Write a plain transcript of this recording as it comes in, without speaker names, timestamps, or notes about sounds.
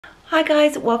Hi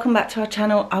guys, welcome back to our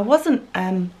channel. I wasn't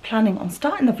planning on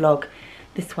starting the vlog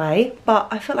this way, but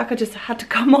I felt like I just had to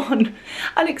come on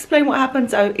and explain what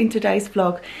happened. So in today's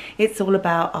vlog, it's all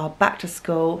about our back to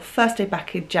school, first day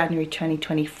back in January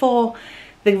 2024,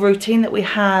 the routine that we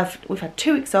have. We've had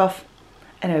 2 weeks off.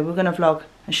 Anyway, we're gonna vlog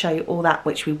and show you all that,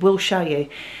 which we will show you.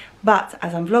 But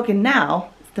as I'm vlogging now,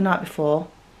 it's the night before,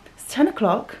 it's 10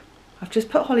 o'clock. I've just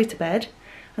put Holly to bed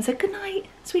and said, good night,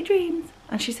 sweet dreams.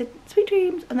 And she said, sweet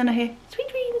dreams. And then I hear, sweet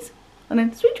dreams. And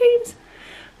then, sweet dreams.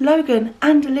 Logan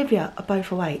and Olivia are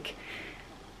both awake.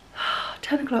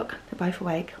 10 o'clock, they're both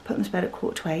awake. I put them to bed at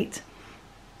 7:45.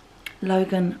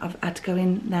 Logan, I've had to go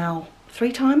in now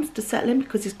 3 times to settle him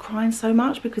because he's crying so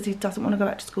much because he doesn't want to go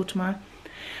back to school tomorrow.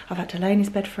 I've had to lay in his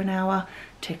bed for an hour,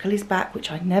 tickle his back, which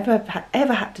I never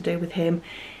ever had to do with him.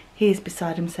 He is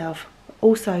beside himself.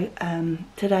 Also,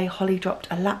 today Holly dropped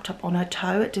a laptop on her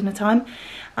toe at dinner time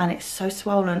and it's so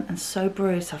swollen and so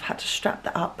bruised, so I've had to strap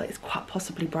that up, but it's quite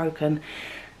possibly broken.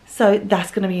 So that's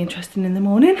going to be interesting in the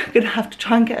morning. I'm going to have to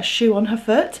try and get a shoe on her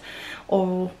foot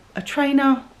or a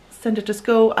trainer, send her to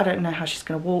school. I don't know how she's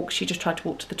going to walk. She just tried to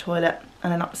walk to the toilet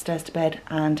and then upstairs to bed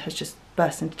and has just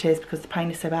burst into tears because the pain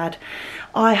is so bad.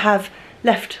 I have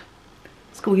left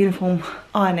school uniform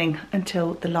ironing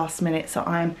until the last minute, so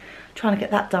I'm trying to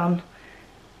get that done.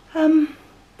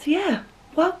 So yeah,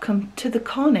 welcome to the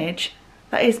carnage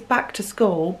that is back to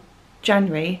school,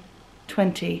 January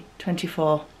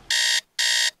 2024.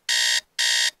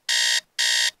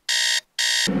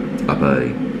 Up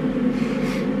early,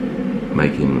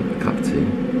 making a cup of tea.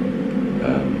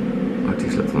 I actually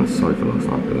slept on the sofa last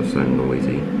night because I was so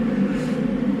noisy.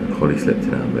 Holly slept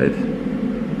in our bed,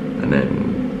 and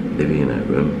then Livy in her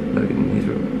room, Logan in his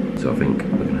room. So I think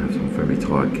we're going to have some very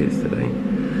tired kids today.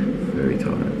 Very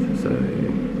tired, so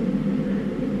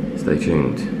stay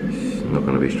tuned. It's not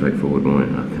going to be a straightforward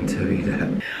morning, I can tell you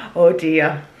that. Oh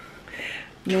dear.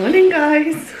 Morning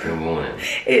guys. Good morning.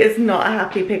 It is not a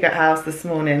happy Piggott house this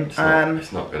morning. It's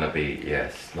not going to be,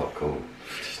 it's not cool.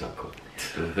 It's just not cool.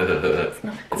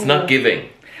 It's not giving.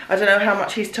 I don't know how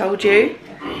much he's told you,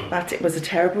 but it was a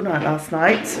terrible night last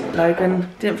night. Logan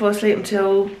didn't fall asleep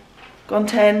until gone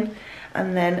 10,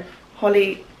 and then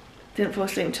Holly didn't fall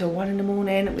asleep until 1 in the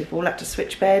morning. We've all had to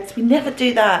switch beds. We never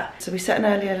do that. So we set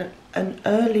an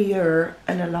earlier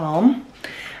alarm.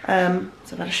 So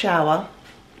I've had a shower.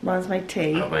 Ryan's made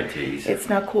tea. I've made teas. It's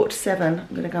now 6:45.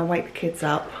 I'm gonna go and wake the kids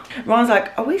up. Ryan's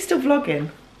like, are we still vlogging?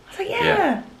 I was like,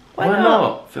 yeah. Why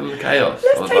not? Film the chaos.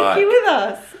 Let's take you with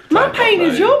us. My pain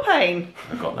is your pain.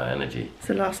 I've got no energy.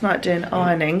 So last night doing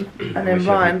ironing, and then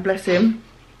Ryan, bless him,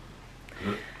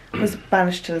 was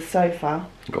banished to the sofa.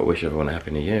 I've got to wish everyone a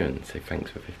happy new year and say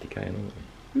thanks for 50k and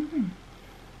all.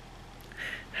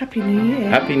 Happy New Year.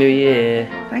 Happy New Year.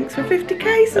 Thanks for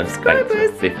 50k subscribers. And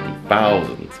thanks for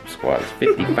 50,000 subscribers.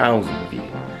 50,000 of you.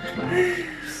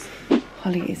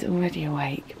 Holly is already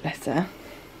awake, bless her.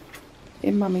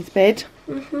 In Mummy's bed.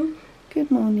 Good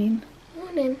morning.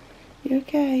 Morning. You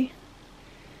okay?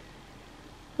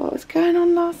 What was going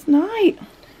on last night?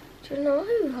 Don't know,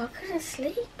 I couldn't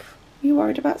sleep. You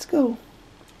worried about school?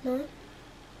 No.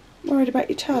 Worried about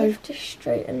your toe? I have to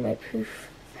straighten my poof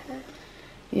hair.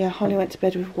 Yeah, Holly went to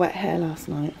bed with wet hair last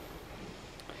night.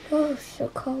 Oh, it's so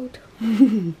cold.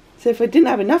 So if I didn't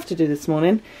have enough to do this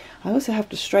morning, I also have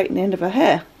to straighten the end of her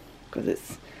hair because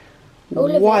it's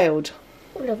wild.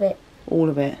 All of it. All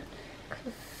of it.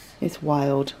 It's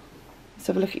wild. Let's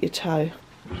have a look at your toe.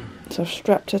 So I've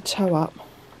strapped her toe up.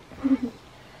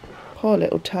 Poor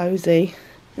little toesy.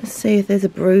 Let's see if there's a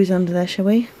bruise under there, shall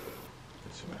we?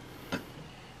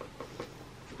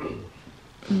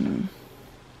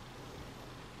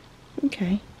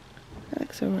 Okay, that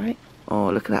looks alright. Oh,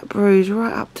 look at that bruise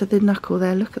right up to the knuckle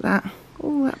there. Look at that.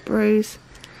 Oh, that bruise.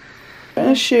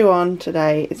 Putting a shoe on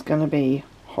today is going to be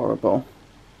horrible.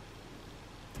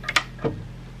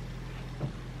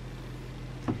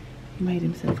 He made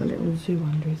himself a little zoo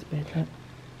under his bed. Look.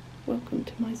 Welcome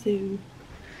to my zoo.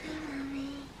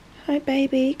 Hi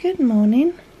baby, good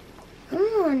morning.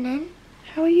 Good morning.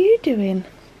 How are you doing?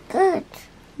 Good.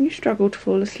 You struggled to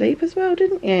fall asleep as well,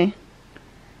 didn't you?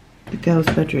 The girl's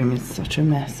bedroom is such a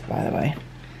mess, by the way.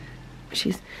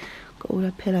 She's got all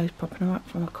her pillows propping her up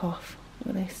from a cough.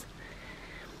 Look at this.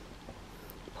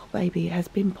 Poor baby has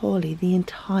been poorly the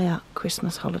entire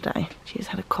Christmas holiday. She has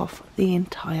had a cough the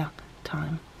entire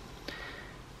time.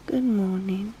 Good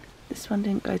morning. This one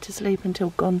didn't go to sleep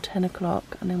until gone 10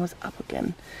 o'clock and then was up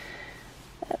again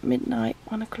at midnight,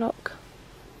 1 o'clock.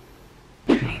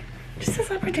 Just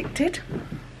as I predicted,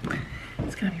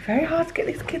 it's going to be very hard to get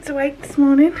these kids awake this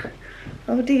morning.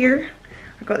 Oh dear.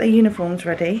 I've got their uniforms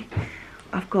ready.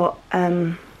 I've got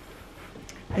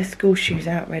Their school shoes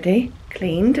out ready,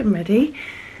 cleaned and ready.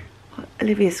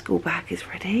 Olivia's school bag is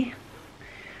ready.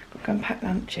 We'll go and pack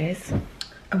lunches.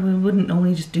 And we wouldn't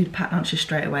normally just do pack lunches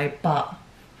straight away, but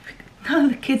none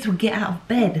of the kids would get out of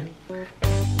bed. A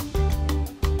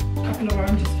couple of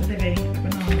oranges for Livy, a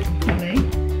banana for Polly.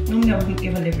 Normally I wouldn't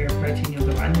give Olivia a protein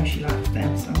yogurt, but I know she likes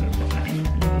them, so I'm going to put that in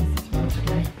Olivia's as well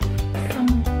today.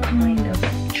 Some kind of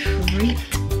treat.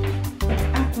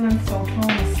 Apple and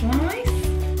sultana slice.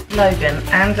 Logan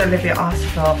and Olivia asked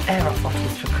for air up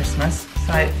bottles for Christmas,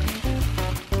 so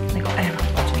they got air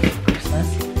up bottles for Christmas.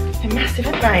 They're massive,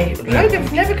 aren't they? Yeah.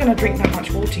 Logan's never going to drink that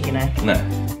much water, you know. No.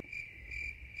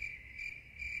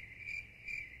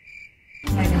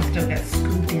 Logan still gets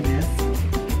school dinners.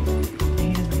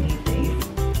 He doesn't need these.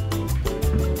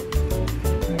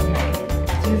 Okay.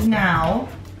 So it's now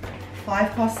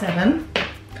 7:05.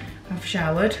 I've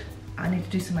showered. I need to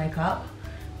do some makeup.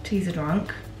 Teas are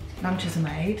drunk. Lunches are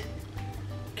made.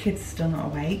 Kids are still not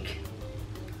awake.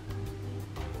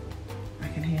 I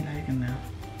can hear Logan now.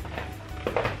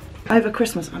 Over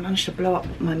Christmas I managed to blow up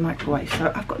my microwave,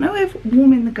 so I've got no way of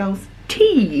warming the girls'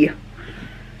 tea.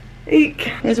 Eek.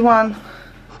 Here's one.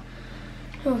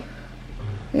 Oh.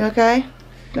 You okay?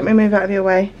 Let me move out of your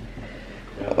way.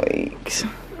 Eeks.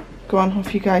 Go on,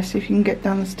 off you go. See if you can get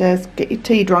down the stairs. Get your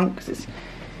tea drunk because it's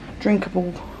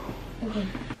drinkable. Okay.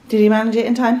 Did you manage it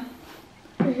in time?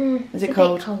 Mm-hmm. Is it It's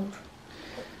cold? A bit cold.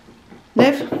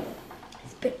 Liv?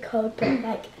 It's a bit cold, but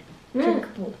like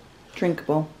drinkable.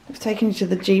 Drinkable. I've taken you to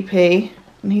the GP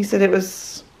and he said it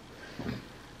was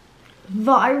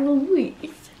Viral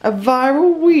wheeze. a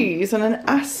viral wheeze and an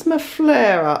asthma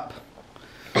flare-up.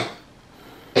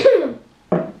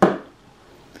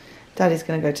 Daddy's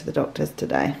going to go to the doctor's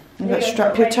today. You've got to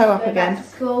strap your toe up again.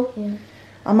 School. Yeah.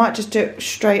 I might just do it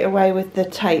straight away with the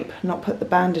tape, not put the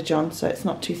bandage on so it's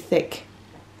not too thick.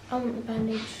 I want the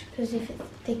bandage because if it's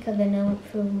thicker, then I won't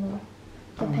feel more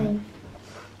the pain.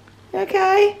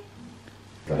 Okay.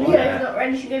 Leo's not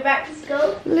ready to go back to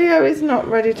school. Leo is not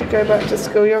ready to go back to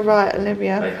school. You're right,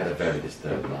 Olivia. They had a very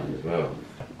disturbed mind as well.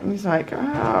 He's like,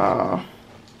 oh,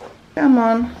 come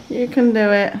on, you can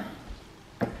do it.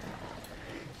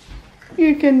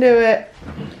 You can do it.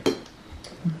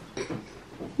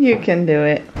 You can do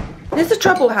it. There's the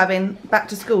trouble having back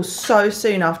to school so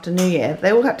soon after New Year.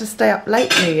 They all had to stay up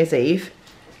late New Year's Eve.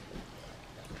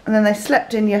 And then they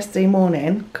slept in yesterday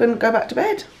morning, couldn't go back to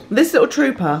bed. This little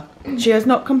trooper, she has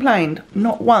not complained,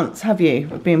 not once, have you,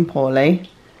 of being poorly.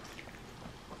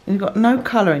 You've got no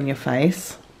colour in your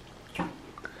face.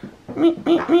 Meep,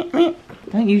 meep, meep, meep.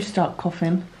 Don't you start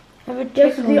coughing. Have a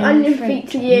just the onion feet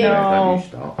to you. No.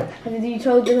 Have you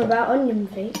told them about onion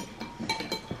feet?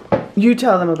 You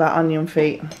tell them about onion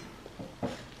feet.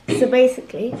 So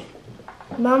basically,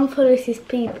 Mum follows this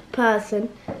person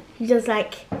who does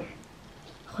like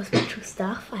hospital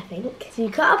stuff, I think. So you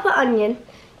cut up an onion,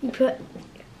 you put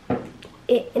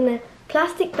it in a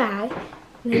plastic bag,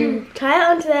 and then you tie it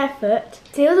onto their foot,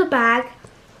 seal the bag,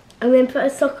 and then put a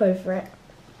sock over it.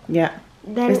 Yeah.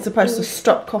 Then It's supposed to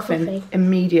stop coughing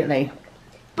immediately.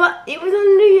 But it was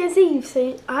on New Year's Eve,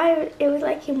 so it was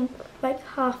like in like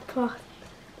 1:30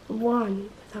 or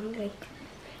something,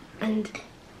 and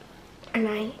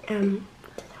I didn't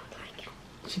like it.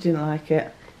 She didn't like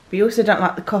it. But you also don't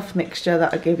like the cough mixture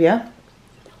that I give you.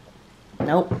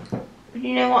 Nope.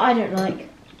 You know what I don't like?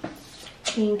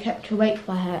 Being kept awake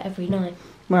by her every night.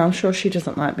 Well, I'm sure she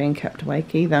doesn't like being kept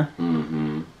awake either.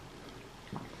 Mm-hmm.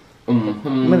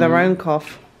 Mm-hmm. With her own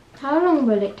cough. How long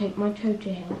will it take my toe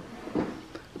to heal?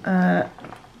 A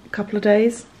couple of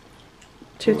days.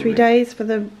 2 or 3 days for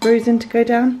the bruising to go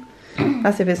down.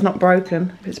 That's if it's not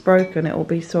broken. If it's broken, it will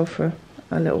be sore for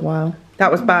a little while.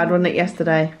 That was bad, wasn't it,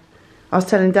 yesterday? I was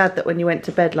telling Dad that when you went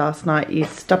to bed last night, you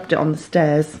stubbed it on the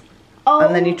stairs. Oh.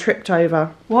 And then you tripped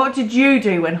over. What did you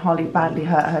do when Holly badly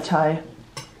hurt her toe?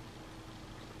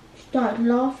 Started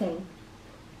laughing.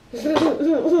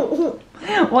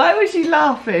 Why was she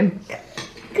laughing?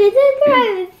 Because the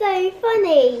guy was so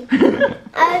funny.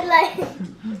 I was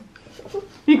like...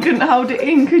 You couldn't hold it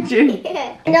in, could you?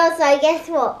 Yeah. And also, guess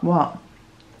what? What?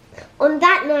 On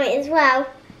that night as well,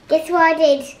 guess what I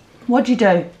did? What'd you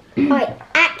do? I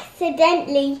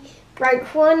accidentally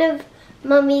broke one of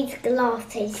Mummy's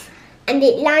glasses and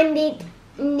it landed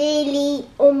nearly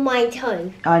on my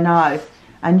toe. I know.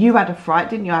 And you had a fright,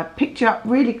 didn't you? I picked you up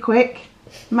really quick.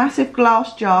 Massive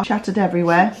glass jar shattered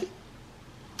everywhere.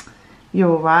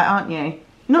 You're alright, aren't you?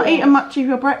 You're not eating much of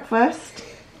your breakfast.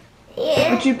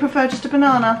 Yeah. Would you prefer just a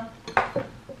banana?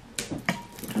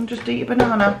 And just eat a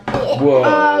banana. Whoa.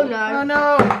 Oh no. Oh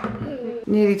no.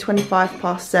 Nearly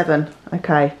 7:25.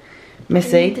 Okay.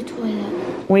 Missy. The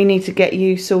toilet. we need to get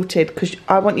you sorted because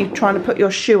I want you trying to put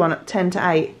your shoe on at 10 to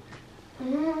 8.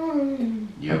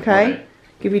 Okay?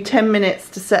 Give you 10 minutes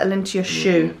to settle into your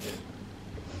shoe.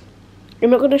 I'm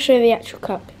not going to show the actual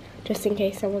cup, just in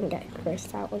case someone gets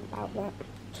grossed out about that.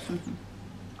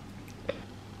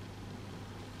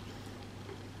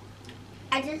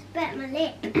 I just bit my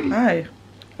lip. Oh.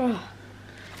 Oh.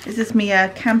 Is this me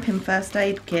camping first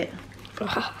aid kit?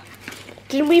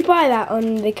 Didn't we buy that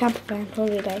on the camper van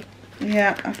holiday?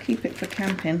 Yeah, I'll keep it for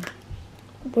camping.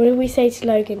 What did we say to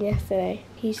Logan yesterday?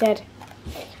 He said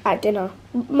at dinner,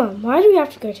 Mum, why do we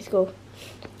have to go to school?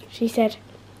 She said,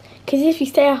 because if you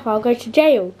stay up, I'll go to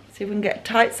jail. See if we can get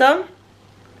tights on,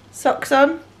 socks on,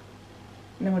 and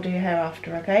then we'll do your hair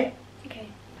after, okay? Okay.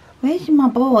 Where's my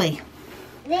boy?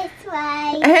 This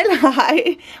way. Hello.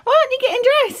 Why aren't you getting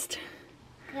dressed?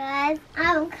 Because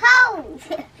I'm cold.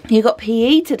 You got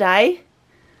PE today.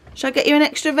 Shall I get you an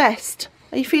extra vest?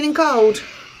 Are you feeling cold?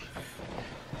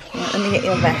 Right, let me get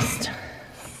you a vest.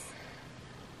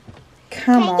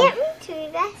 Come on. Can you get me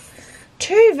 2 vests?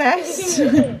 2 vests?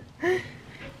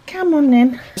 Come on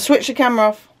then. Switch the camera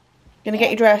off. Gonna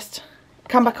get you dressed.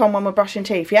 Come back on when we're brushing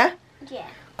teeth, yeah? Yeah.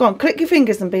 Go on, click your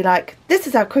fingers and be like, this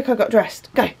is how quick I got dressed.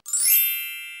 Go.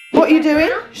 What are you doing?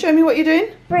 Show me what you're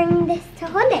doing. Bring this to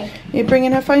Holly. You're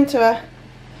bringing her phone to her.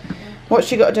 What's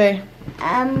she got to do?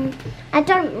 I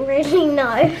don't really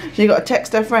know. She's got to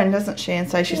text her friend, hasn't she, and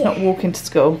say she's not walking to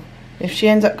school. If she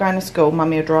ends up going to school,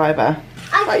 Mummy will drive her.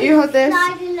 Right, you hold this.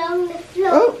 Slide along the floor.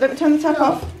 Oh, let me turn the tap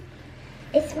off.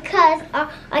 It's because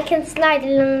I can slide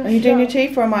along the Are you doing floor. your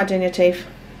teeth or am I doing your teeth?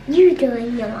 You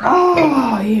doing yours.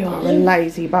 Oh, you are a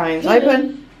lazy bones.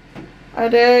 Open. I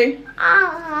do.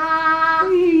 Ah.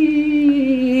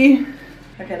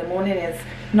 Okay, the morning is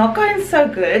not going so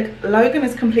good. Logan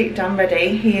is completely done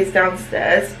ready. He is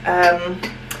downstairs.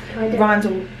 Ryan's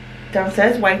all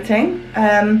downstairs waiting.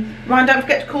 Ryan, don't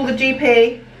forget to call the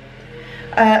GP.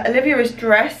 Olivia is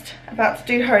dressed, about to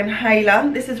do her inhaler.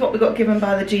 This is what we got given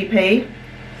by the GP.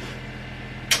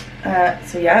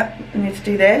 So yeah, we need to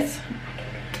do this.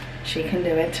 She can do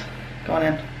it. Go on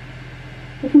in.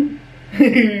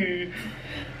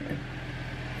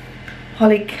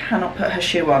 Holly cannot put her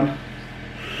shoe on.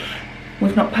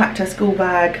 We've not packed her school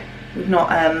bag. We've not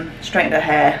straightened her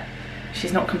hair.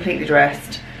 She's not completely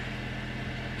dressed.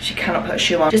 She cannot put a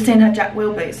shoe on. Just in her Jack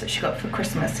Will boots that she got for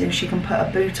Christmas, see if she can put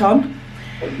a boot on.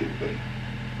 I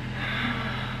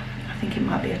think it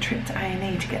might be a trip to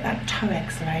A&E to get that toe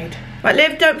x-rayed. Right,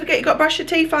 Liv, don't forget you got to brush your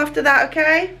teeth after that,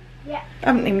 okay? Yeah. I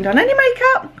haven't even done any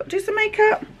makeup. Got to do some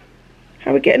makeup.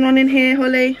 How are we getting on in here,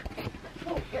 Holly?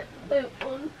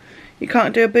 You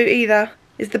can't do a boot either.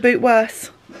 Is the boot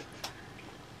worse?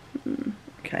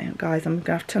 Okay, guys, I'm going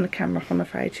to have to turn the camera off, I'm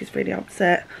afraid. She's really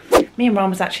upset. Me and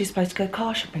Ron was actually supposed to go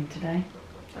car shopping today.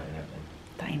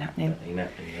 That ain't happening.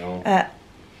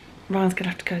 Ryan's going to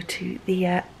have to go to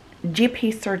the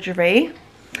GP surgery.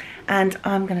 And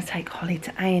I'm going to take Holly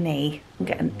to A&E and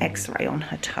get an x-ray on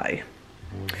her toe.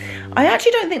 I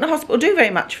actually don't think the hospital do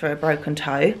very much for a broken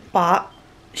toe, but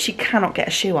she cannot get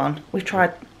a shoe on. We've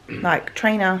tried, like,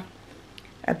 trainer,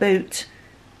 a boot,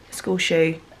 a school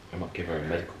shoe. I might give her a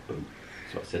medical boot.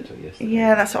 That's what I said to her yesterday.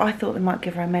 Yeah, that's what I thought. They might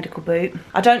give her a medical boot.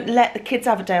 I don't let the kids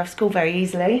have a day off school very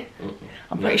easily.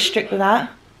 I'm pretty strict with that.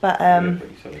 But I'm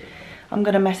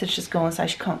going to message the school and say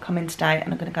she can't come in today,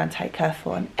 and I'm going to go and take her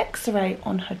for an x-ray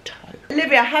on her toe.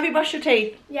 Olivia, have you brushed your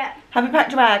teeth? Yeah. Have you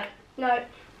packed your bag? No.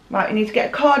 Right, you need to get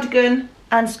a cardigan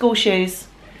and school shoes.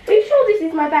 Are you sure this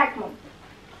is my bag, Mum?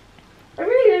 I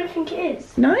really don't think it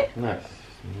is. No? No,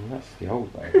 that's the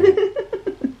old bag.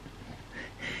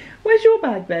 Where's your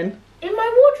bag then? In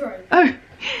my wardrobe. Oh,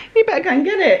 you better go and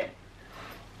get it.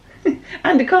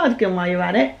 And a cardigan while you're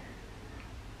at it.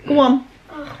 Go on,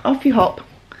 off you hop.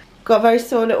 Got a very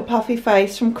sore little puffy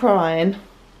face from crying.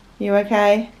 You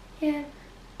okay? Yeah.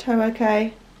 Toe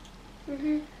okay?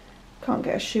 Can't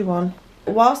get a shoe on.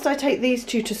 Whilst I take these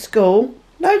two to school,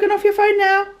 Logan, off your phone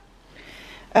now.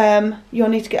 You'll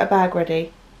need to get a bag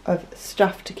ready of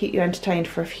stuff to keep you entertained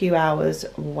for a few hours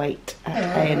wait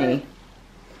at A&E.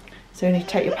 So you need to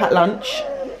take your packed lunch.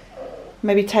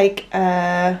 Maybe take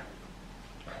your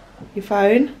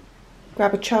phone,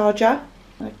 grab a charger,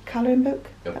 a colouring book.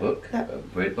 A book? A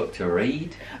book to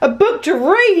read? A book to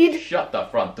read? Shut the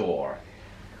front door.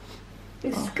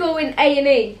 It's school in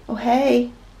A&E. Oh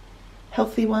hey,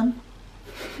 healthy one.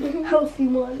 Healthy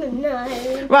one. No.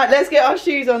 Right, let's get our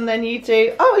shoes on then, you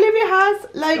two. Oh, Olivia has.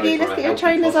 Logie, let's get your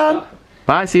trainers on.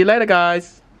 Bye, see you later,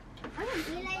 guys. I'll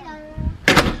see you later.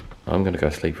 I'm going to go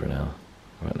sleep for an hour.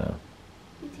 Right now.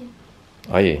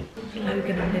 Are you?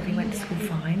 Logan and Olivia went to school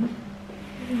fine.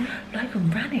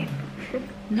 Logan ran in.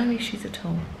 No issues at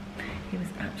all. He was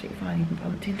absolutely fine. He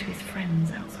bumped into his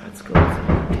friends outside school, so he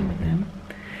bumped in with them.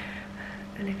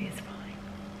 Olivia's fine.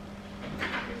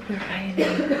 We're A&E.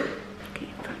 Get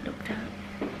your foot looked at.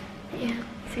 Yeah.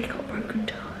 So he's got a broken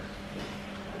toe.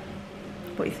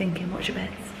 What are you thinking? What's your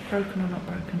bets? Broken or not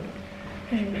broken?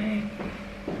 I don't know.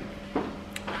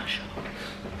 Not sure.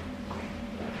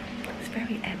 It's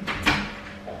very empty.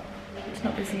 It's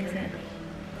not busy, is it?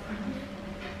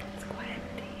 It's quite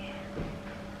empty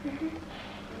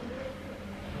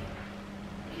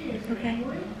here. Okay.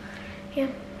 Yeah.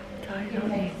 Tired,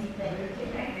 aren't you? Very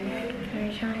tired.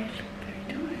 Very tired.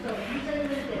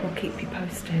 We'll keep you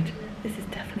posted. This is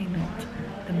definitely not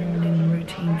the morning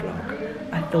routine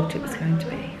vlog I thought it was going to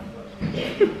be.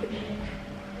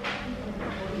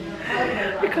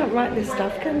 You can't write this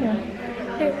stuff, can you?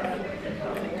 Nope.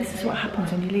 This is what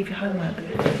happens when you leave your homework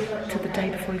till the day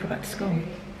before you go back to school.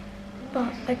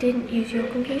 But I didn't use your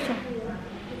computer.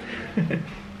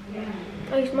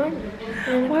 I used mine.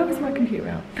 Why was my computer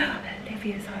out?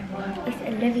 Olivia's homework. It's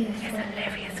Olivia's It's fault.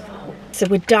 Olivia's fault. So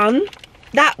we're done.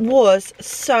 That was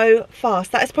so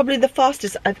fast. That is probably the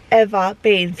fastest I've ever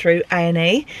been through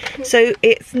A&E. So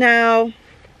it's now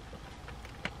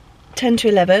 10 to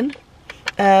 11.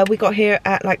 We got here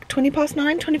at like 20 past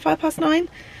 9, 25 past 9.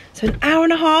 So an hour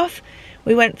and a half.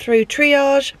 We went through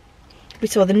triage. We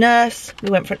saw the nurse. We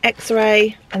went for an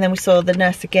x-ray. And then we saw the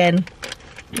nurse again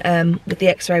with the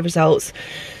x-ray results.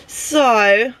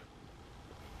 So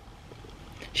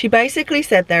she basically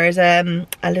said there is a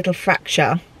little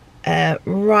fracture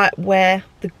right where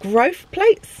the growth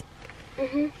plates.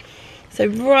 So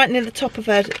right near the top of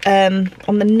her,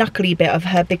 on the knuckly bit of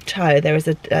her big toe, there is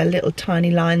a little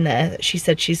tiny line there that she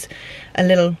said she's a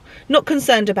little not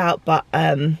concerned about, but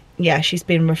yeah, she's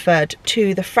been referred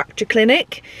to the fracture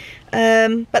clinic.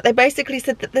 But they basically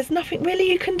said that there's nothing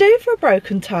really you can do for a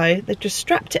broken toe. They've just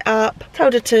strapped it up,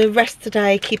 told her to rest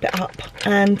today, keep it up,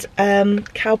 and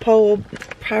Calpol or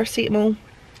paracetamol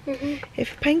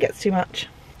if pain gets too much.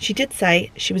 She did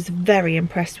say she was very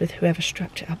impressed with whoever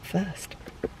strapped it up first.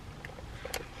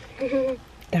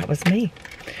 That was me.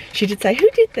 She did say, who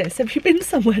did this? Have you been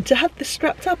somewhere to have this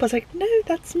strapped up? I was like, no,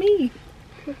 that's me.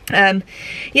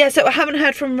 Yeah, so I haven't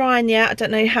heard from Ryan yet. I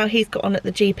don't know how he's got on at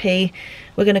the GP.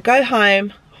 We're going to go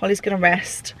home. Holly's going to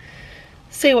rest.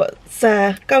 See what's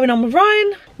going on with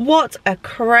Ryan. What a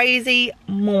crazy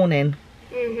morning.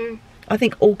 I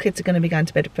think all kids are going to be going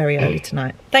to bed very early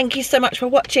tonight. Thank you so much for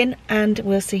watching, and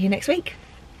we'll see you next week.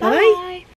 Bye.